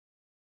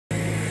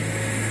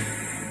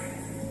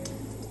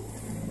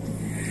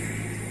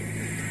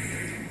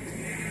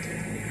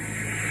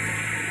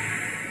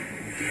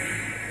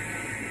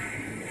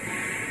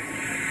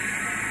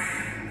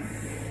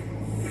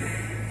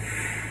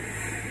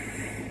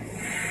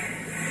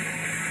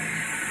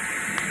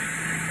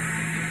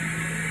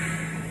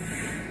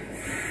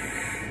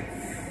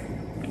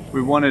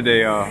We wanted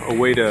a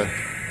way to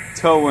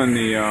tell when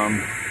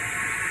the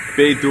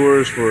bay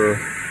doors were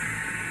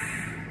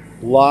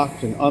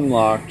locked and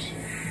unlocked,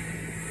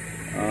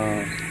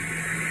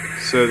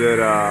 so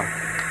that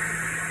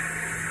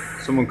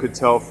someone could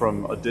tell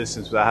from a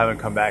distance without having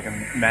to come back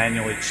and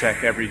manually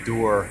check every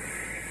door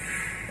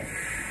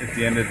at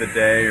the end of the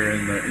day or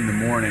in the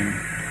morning.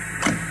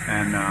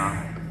 And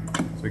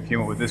so we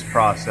came up with this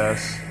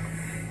process.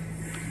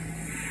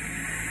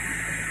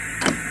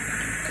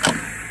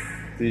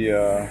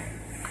 The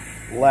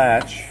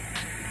latch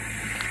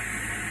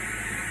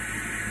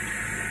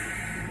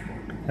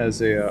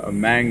has a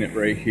magnet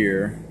right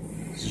here.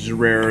 This is a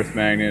rare earth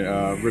magnet,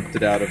 ripped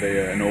it out of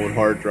an old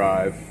hard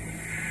drive.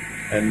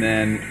 And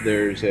then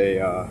there's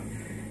a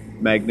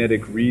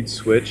magnetic reed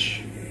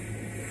switch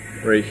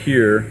right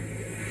here,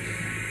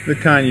 the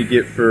kind you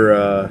get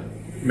for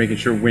making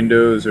sure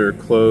windows are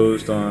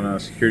closed on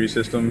security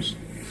systems.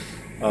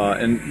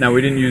 And now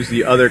we didn't use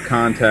the other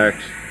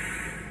contact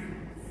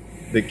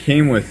that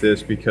came with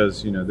this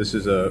because, you know, this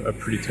is a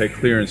pretty tight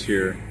clearance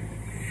here,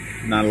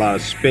 not a lot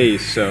of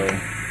space, so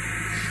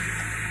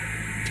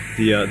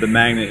the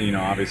magnet, you know,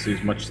 obviously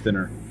is much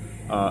thinner.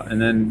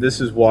 And then this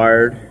is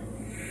wired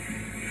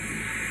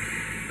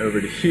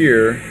over to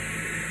here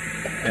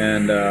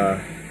and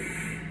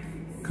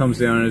comes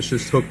down, and it's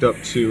just hooked up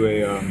to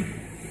a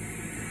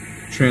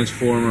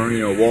transformer, you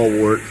know, wall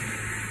wart,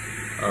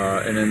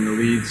 and then the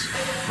leads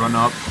run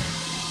up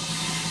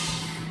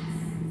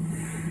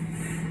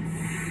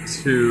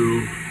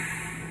to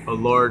a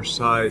large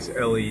size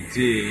LED,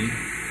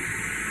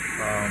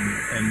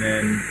 and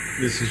then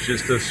this is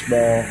just a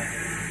small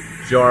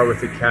jar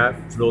with a cap,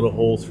 drilled a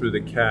hole through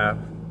the cap.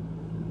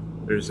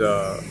 There's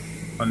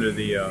under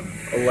the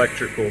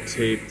electrical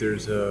tape,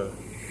 there's a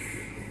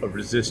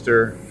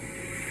resistor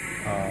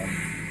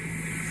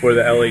for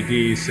the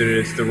LED, so that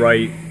it's the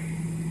right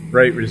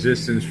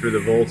resistance for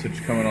the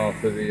voltage coming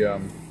off of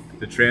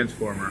the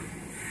transformer.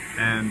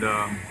 And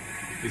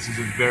this is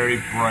a very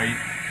bright,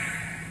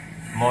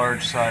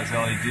 large size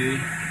LED,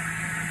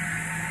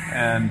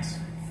 and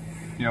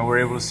you know, we're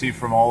able to see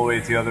from all the way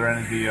at the other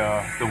end of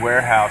the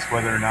warehouse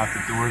whether or not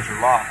the doors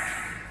are locked.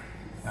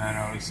 And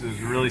it was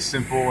a really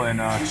simple and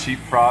cheap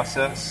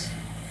process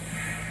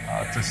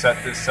to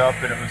set this up,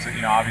 and it was,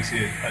 you know,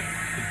 obviously a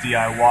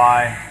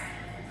DIY,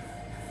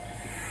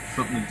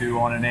 something to do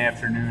on an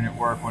afternoon at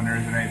work when there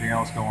isn't anything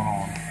else going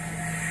on.